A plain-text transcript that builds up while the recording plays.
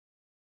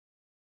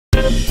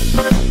Hello,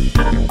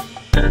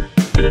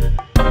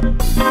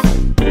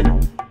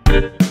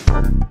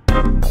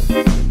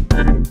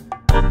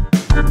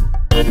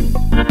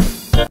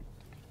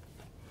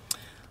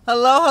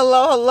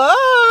 hello, hello.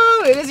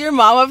 It is your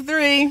mom of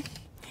three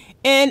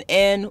in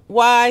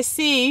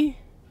NYC.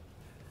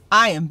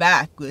 I am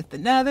back with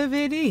another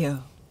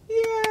video.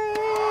 Yay!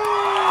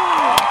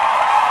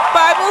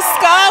 Bible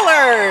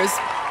scholars,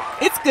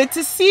 it's good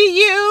to see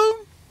you.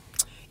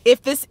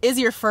 If this is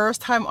your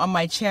first time on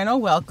my channel,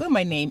 welcome.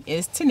 My name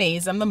is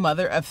Tanaise. I'm the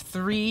mother of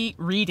three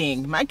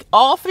reading.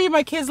 All three of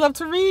my kids love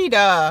to read.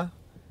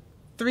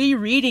 Three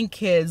reading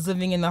kids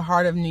living in the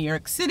heart of New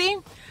York City.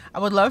 I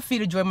would love for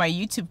you to join my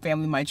YouTube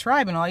family, my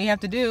tribe, and all you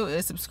have to do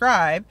is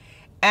subscribe.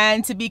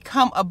 And to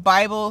become a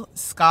Bible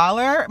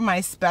scholar,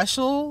 my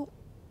special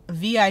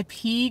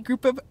VIP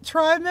group of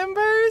tribe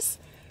members,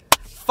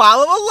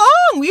 follow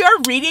along. We are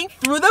reading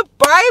through the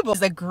Bible.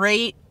 It's a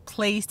great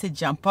place to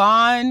jump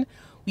on.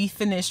 We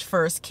finished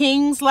 1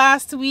 Kings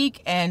last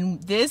week,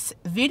 and this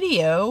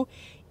video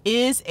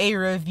is a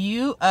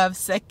review of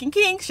 2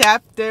 Kings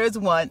chapters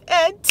 1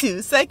 and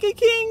 2. 2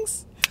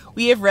 Kings.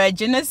 We have read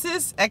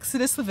Genesis,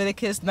 Exodus,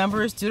 Leviticus,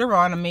 Numbers,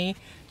 Deuteronomy,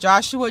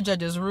 Joshua,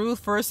 Judges,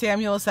 Ruth, 1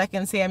 Samuel,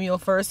 2 Samuel,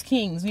 1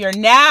 Kings. We are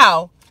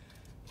now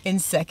in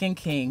 2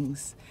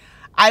 Kings.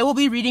 I will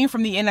be reading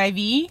from the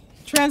NIV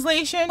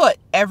translation. Put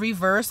every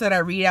verse that I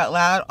read out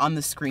loud on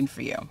the screen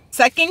for you.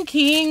 2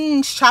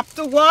 Kings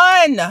chapter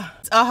 1.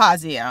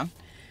 Ahaziah,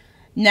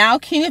 now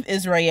king of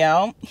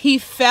Israel, he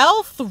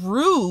fell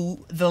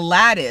through the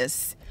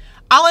lattice.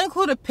 I'll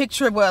include a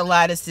picture of what a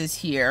lattice is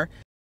here.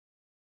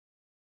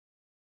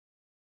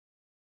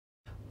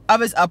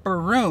 Of his upper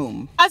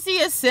room.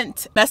 Ahaziah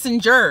sent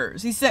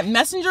messengers. He sent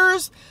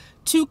messengers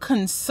to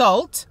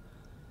consult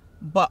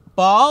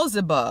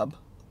Baal-zebub,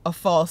 a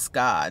false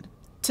god,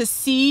 to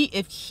see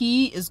if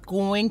he is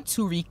going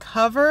to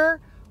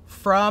recover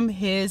from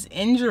his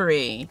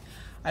injury.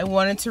 I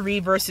wanted to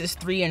read verses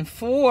 3 and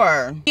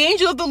 4. The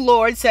angel of the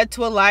Lord said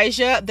to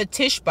Elijah the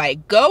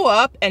Tishbite, "Go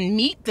up and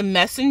meet the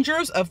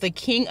messengers of the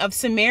king of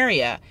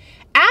Samaria.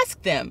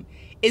 Ask them,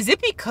 is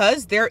it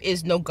because there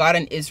is no God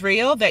in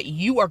Israel that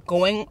you are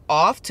going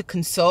off to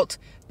consult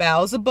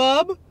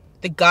Baal-zebub,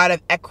 the god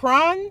of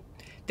Ekron?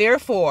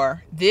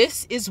 Therefore,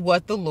 this is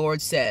what the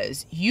Lord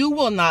says. You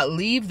will not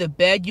leave the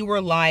bed you were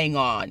lying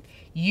on.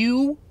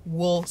 You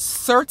will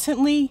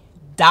certainly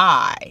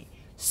die."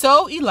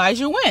 So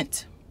Elijah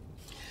went.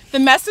 The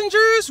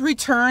messengers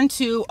returned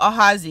to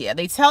Ahaziah.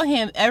 They tell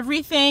him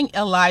everything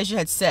Elijah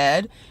had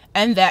said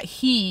and that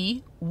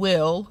he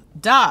will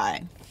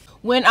die.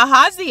 When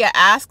Ahaziah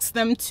asks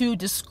them to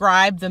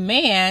describe the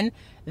man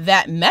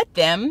that met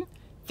them,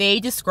 they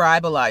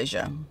describe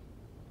Elijah.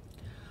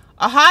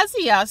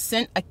 Ahaziah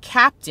sent a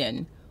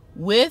captain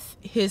with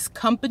his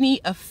company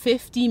of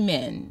 50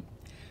 men.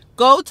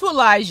 Go to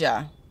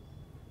Elijah,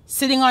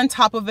 sitting on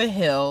top of a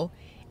hill,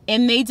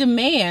 and they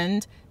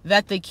demand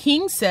that the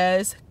king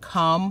says,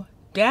 "Come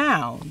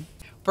down."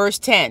 Verse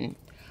 10.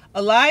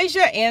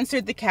 Elijah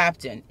answered the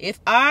captain,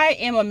 "If I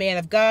am a man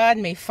of God,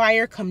 may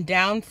fire come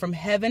down from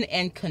heaven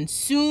and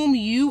consume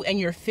you and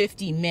your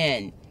 50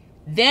 men.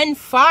 Then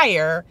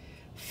fire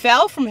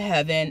fell from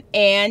heaven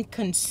and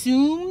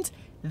consumed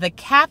the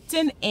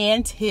captain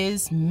and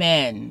his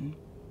men.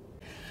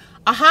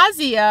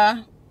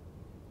 Ahaziah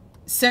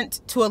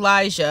sent to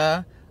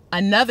Elijah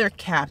another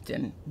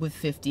captain with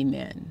 50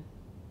 men.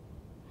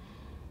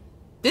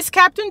 This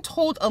captain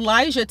told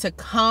Elijah to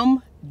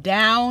come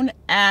down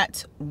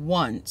at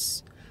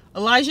once.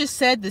 Elijah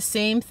said the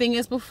same thing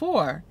as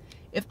before.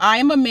 "If I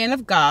am a man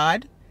of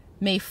God,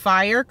 may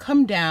fire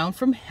come down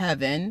from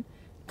heaven,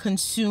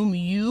 consume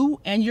you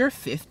and your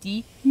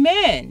 50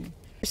 men."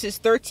 Verses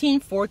 13,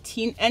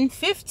 14, and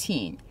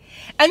 15.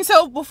 And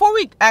so before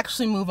we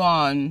actually move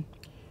on,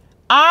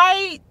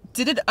 I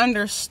didn't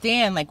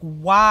understand, like,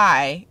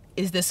 why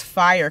is this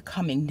fire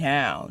coming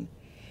down?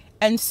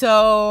 And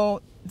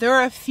so there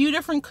are a few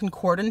different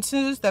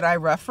concordances that I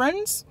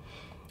reference.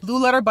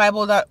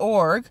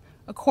 BlueLetterBible.org,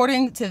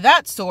 according to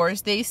that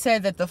source, they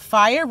said that the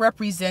fire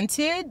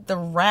represented the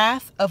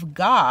wrath of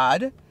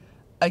God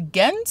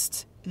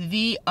against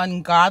the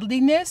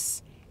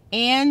ungodliness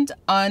and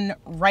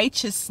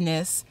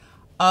unrighteousness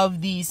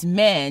of these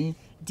men,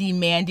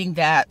 demanding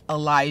that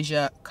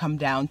Elijah come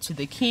down to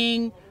the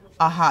king,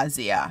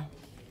 Ahaziah.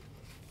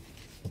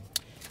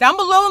 Down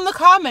below in the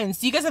comments,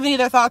 do you guys have any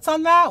other thoughts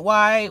on that?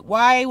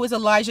 Why was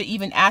Elijah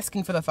even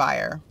asking for the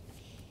fire?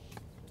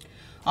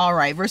 All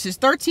right, verses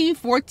 13,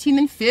 14,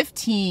 and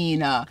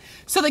 15.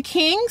 So the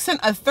king sent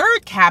a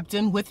third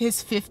captain with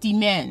his 50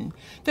 men.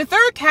 The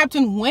third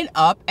captain went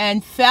up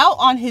and fell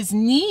on his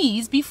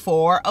knees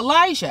before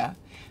Elijah.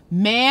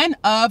 "Man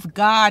of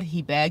God,"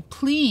 he begged,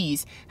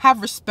 "please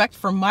have respect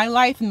for my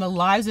life and the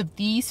lives of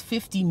these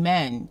 50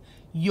 men,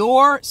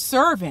 your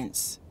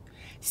servants.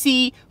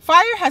 See,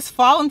 fire has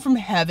fallen from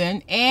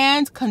heaven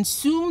and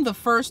consumed the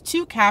first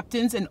two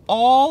captains and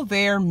all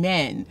their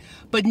men.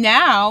 But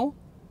now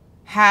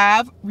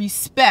have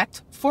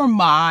respect for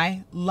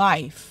my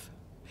life."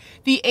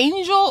 The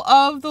angel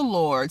of the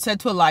Lord said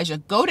to Elijah,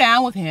 "Go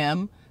down with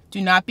him.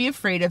 Do not be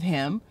afraid of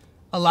him."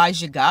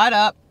 Elijah got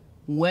up,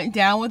 went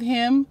down with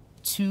him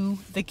to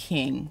the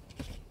king.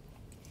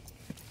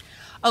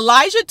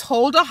 Elijah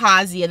told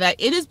Ahaziah that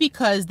it is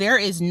because there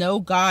is no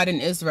God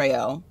in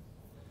Israel.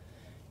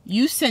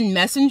 You send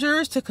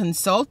messengers to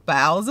consult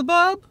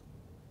Baal-zebub?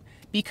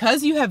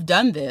 Because you have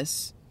done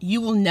this, you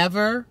will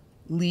never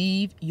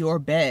leave your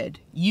bed.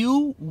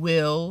 You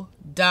will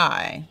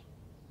die.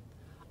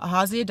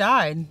 Ahaziah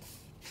died.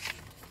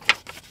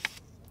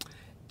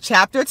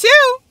 Chapter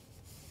 2.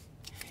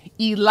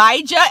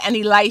 Elijah and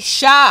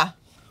Elisha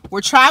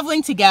were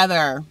traveling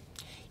together.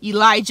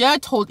 Elijah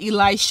told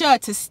Elisha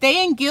to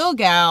stay in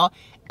Gilgal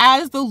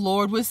as the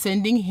Lord was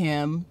sending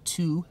him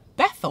to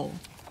Bethel.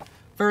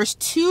 Verse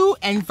 2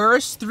 and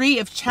verse 3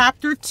 of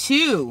chapter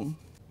 2.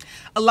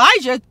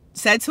 Elijah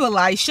said to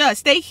Elisha,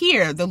 "Stay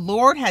here. The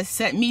Lord has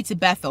sent me to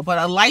Bethel." But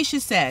Elisha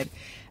said,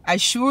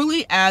 "As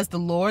surely as the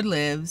Lord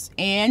lives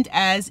and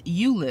as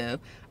you live,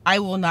 I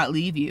will not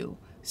leave you."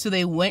 So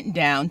they went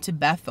down to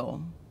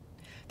Bethel.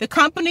 The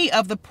company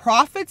of the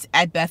prophets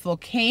at Bethel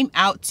came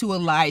out to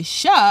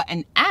Elisha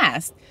and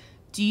asked,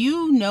 "Do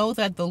you know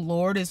that the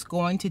Lord is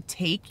going to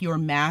take your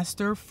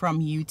master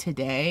from you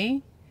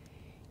today?"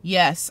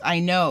 "Yes, I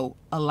know,"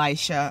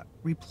 Elisha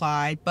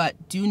replied,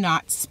 "but do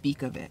not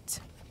speak of it."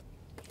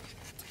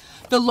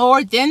 The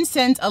Lord then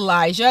sent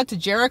Elijah to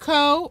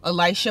Jericho.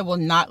 Elisha will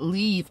not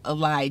leave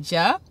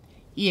Elijah.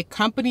 He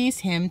accompanies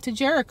him to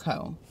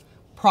Jericho.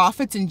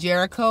 Prophets in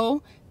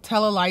Jericho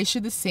tell Elisha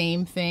the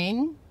same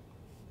thing.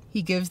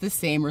 He gives the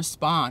same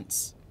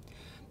response.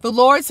 The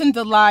Lord sent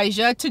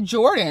Elijah to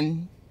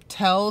Jordan,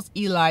 tells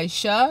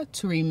Elisha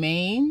to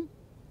remain.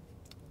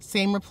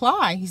 Same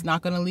reply. He's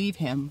not going to leave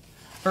him.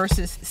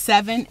 Verses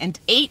 7 and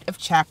 8 of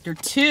chapter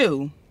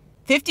 2.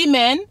 50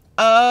 men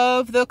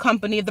of the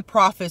company of the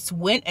prophets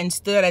went and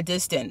stood at a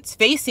distance,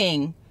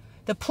 facing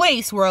the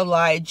place where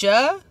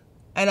Elijah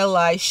and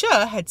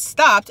Elisha had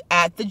stopped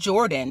at the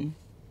Jordan.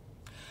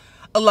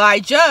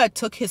 Elijah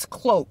took his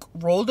cloak,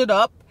 rolled it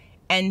up,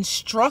 and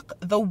struck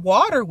the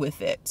water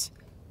with it.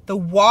 The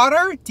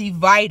water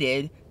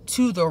divided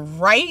to the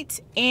right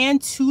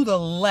and to the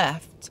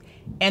left,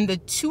 and the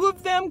two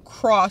of them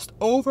crossed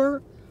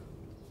over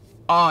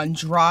on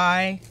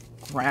dry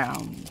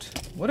ground.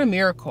 What a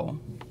miracle.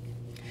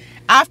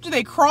 After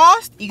they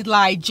crossed,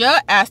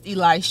 Elijah asked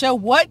Elisha,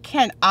 "What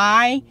can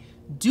I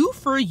do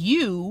for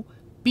you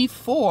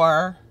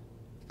before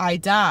I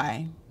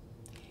die?"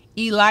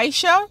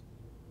 Elisha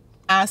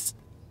asked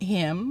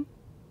him,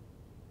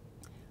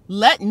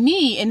 "Let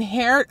me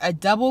inherit a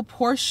double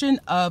portion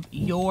of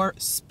your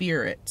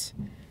spirit."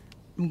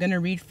 I'm going to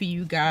read for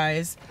you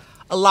guys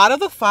a lot of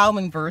the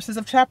following verses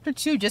of chapter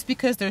 2, just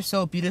because they're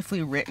so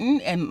beautifully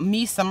written, and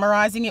me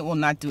summarizing it will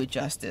not do it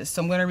justice.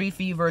 So I'm going to read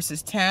for you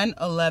verses 10,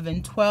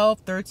 11, 12,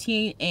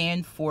 13,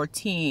 and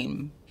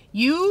 14.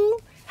 "You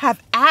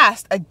have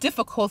asked a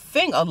difficult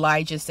thing,"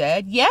 Elijah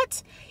said.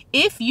 "Yet,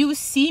 if you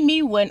see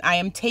me when I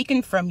am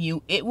taken from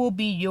you, it will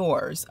be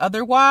yours.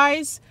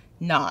 Otherwise,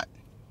 not."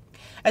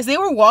 As they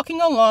were walking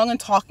along and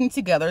talking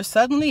together,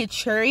 suddenly a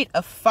chariot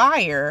of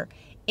fire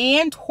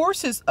and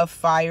horses of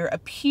fire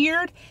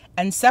appeared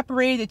and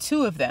separated the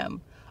two of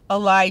them.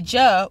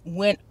 Elijah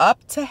went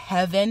up to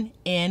heaven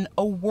in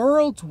a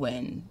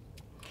whirlwind.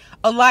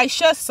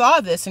 Elisha saw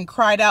this and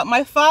cried out,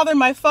 my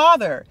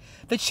father,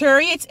 the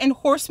chariots and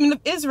horsemen of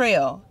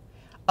Israel."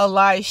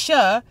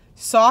 Elisha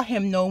saw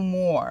him no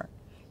more.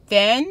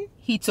 Then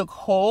he took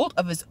hold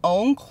of his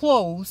own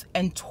clothes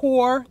and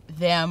tore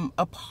them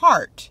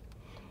apart.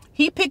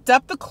 He picked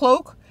up the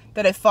cloak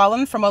that had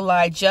fallen from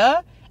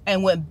Elijah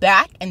and went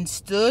back and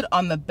stood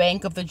on the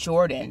bank of the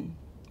Jordan.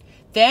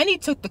 Then he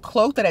took the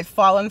cloak that had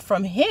fallen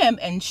from him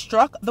and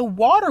struck the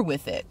water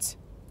with it.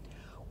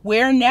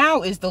 "Where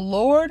now is the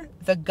Lord,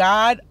 the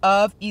God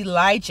of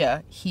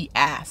Elijah?" he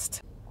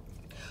asked.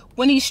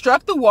 When he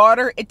struck the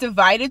water, it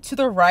divided to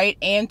the right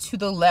and to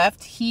the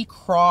left. He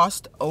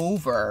crossed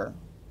over.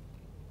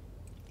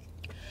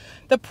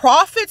 The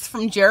prophets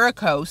from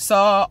Jericho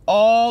saw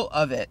all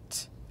of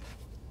that.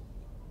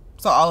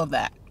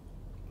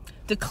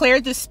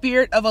 Declared the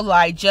spirit of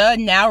Elijah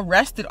now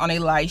rested on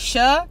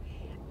Elisha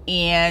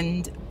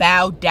and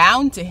bowed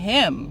down to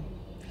him.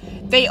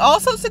 They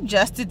also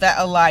suggested that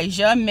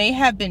Elijah may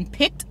have been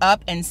picked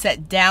up and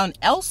set down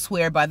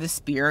elsewhere by the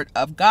Spirit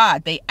of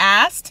God. They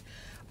asked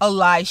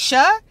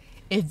Elisha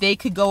if they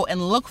could go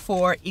and look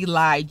for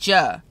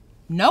Elijah.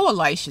 "No,"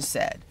 Elisha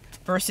said.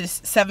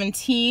 Verses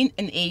 17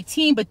 and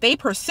 18, but they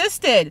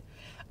persisted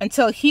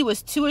until he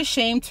was too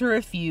ashamed to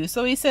refuse.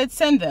 So he said,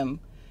 "Send them."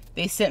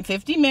 They sent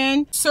 50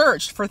 men,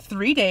 searched for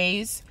 3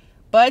 days,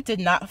 but did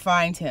not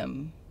find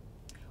him.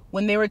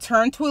 When they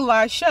returned to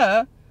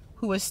Elisha,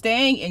 who was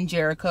staying in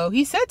Jericho,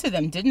 he said to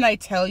them, "Didn't I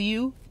tell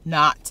you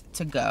not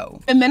to go?"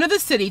 The men of the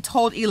city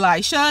told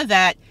Elisha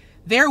that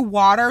their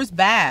water's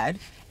bad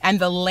and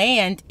the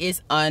land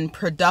is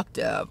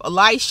unproductive.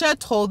 Elisha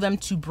told them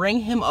to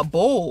bring him a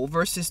bowl,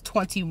 verses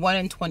 21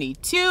 and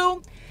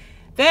 22.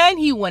 Then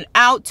he went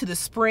out to the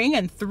spring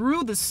and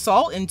threw the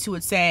salt into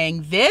it,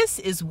 saying, "This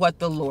is what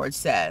the Lord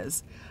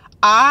says.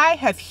 I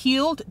have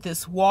healed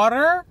this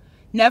water.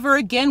 Never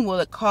again will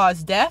it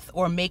cause death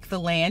or make the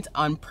land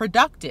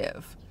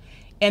unproductive."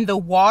 And the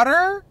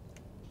water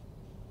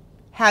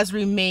has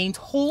remained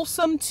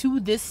wholesome to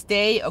this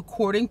day,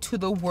 according to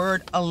the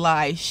word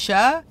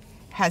Elisha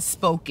has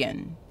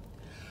spoken.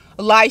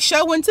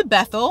 Elisha went to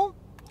Bethel.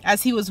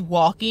 As he was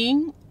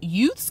walking,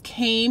 youths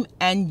came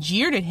and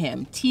jeered at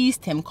him,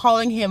 teased him,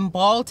 calling him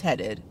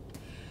bald-headed.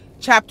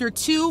 Chapter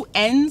 2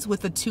 ends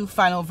with the two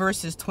final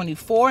verses,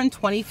 24 and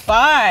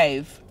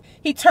 25.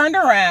 He turned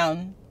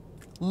around,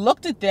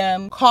 looked at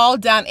them,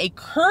 called down a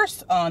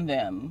curse on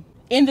them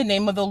in the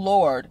name of the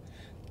Lord.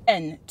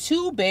 And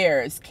 2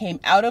 bears came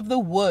out of the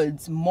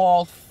woods,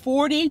 mauled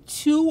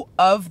 42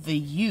 of the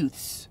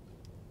youths.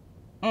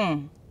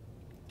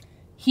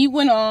 He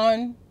went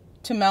on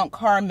to Mount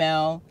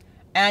Carmel,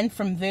 and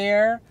from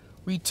there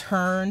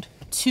returned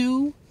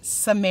to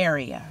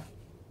Samaria.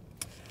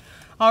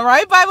 All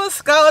right, Bible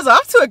scholars,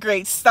 off to a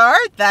great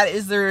start. That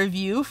is the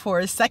review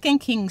for 2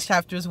 Kings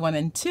chapters 1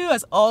 and 2.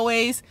 As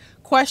always,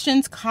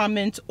 questions,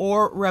 comments,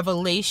 or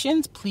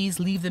revelations, please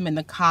leave them in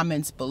the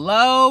comments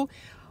below.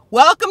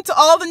 Welcome to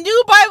all the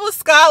new Bible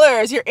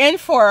scholars. You're in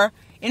for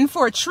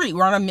a treat.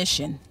 We're on a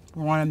mission.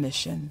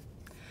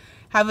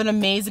 Have an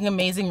amazing,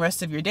 amazing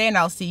rest of your day, and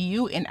I'll see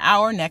you in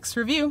our next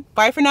review.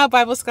 Bye for now,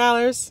 Bible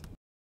scholars.